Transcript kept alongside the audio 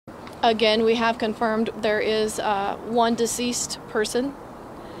Again, we have confirmed there is one deceased person.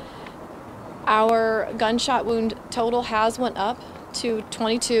 Our gunshot wound total has went up to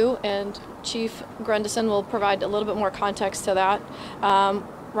 22, and Chief Grendison will provide a little bit more context to that.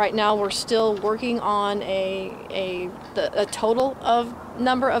 Right now, we're still working on a total of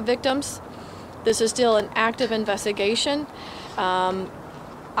number of victims. This is still an active investigation.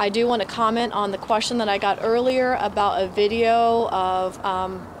 I do want to comment on the question that I got earlier about a video of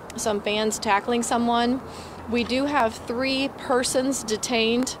some fans tackling someone. We do have 3 persons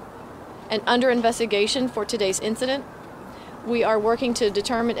detained and under investigation for today's incident. We are working to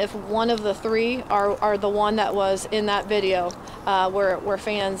determine if one of the 3 are the one that was in that video where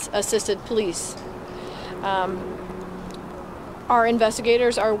fans assisted police. Our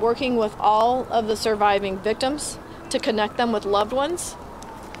investigators are working with all of the surviving victims to connect them with loved ones.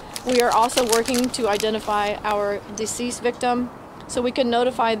 We are also working to identify our deceased victim so we can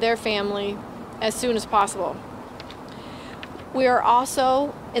notify their family as soon as possible. We are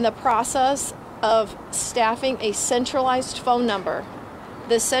also in the process of staffing a centralized phone number.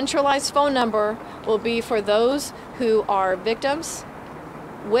 This centralized phone number will be for those who are victims,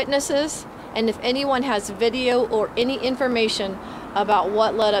 witnesses, and if anyone has video or any information about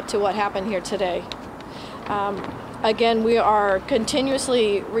what led up to what happened here today. Again, we are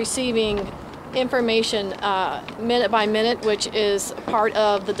continuously receiving information minute by minute, which is part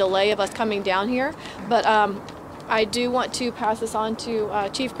of the delay of us coming down here. But I do want to pass this on to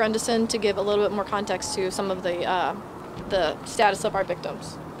Chief Grendison to give a little bit more context to some of the status of our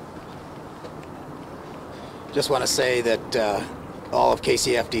victims. Just want to say that all of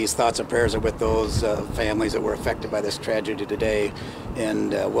KCFD's thoughts and prayers are with those families that were affected by this tragedy today.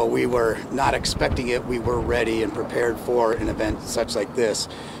 And while we were not expecting it, we were ready and prepared for an event such like this.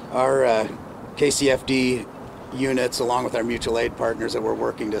 Our KCFD units, along with our mutual aid partners that were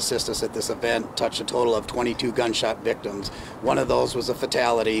working to assist us at this event, touched a total of 22 gunshot victims. One of those was a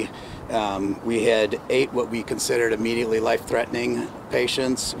fatality. We had 8 what we considered immediately life-threatening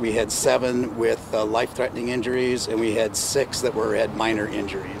patients. We had 7 with life-threatening injuries, and we had 6 that had minor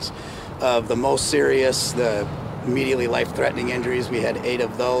injuries. Of the most serious, the immediately life-threatening injuries, we had 8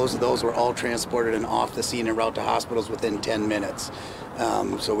 of those. Those were all transported and off the scene en route to hospitals within 10 minutes.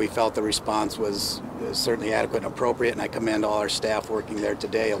 So we felt the response was certainly adequate and appropriate, and I commend all our staff working there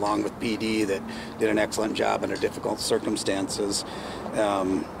today, along with PD, that did an excellent job under difficult circumstances.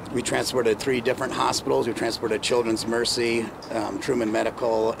 We transported 3 different hospitals. We transported Children's Mercy, Truman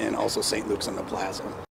Medical, and also St. Luke's on the Plaza.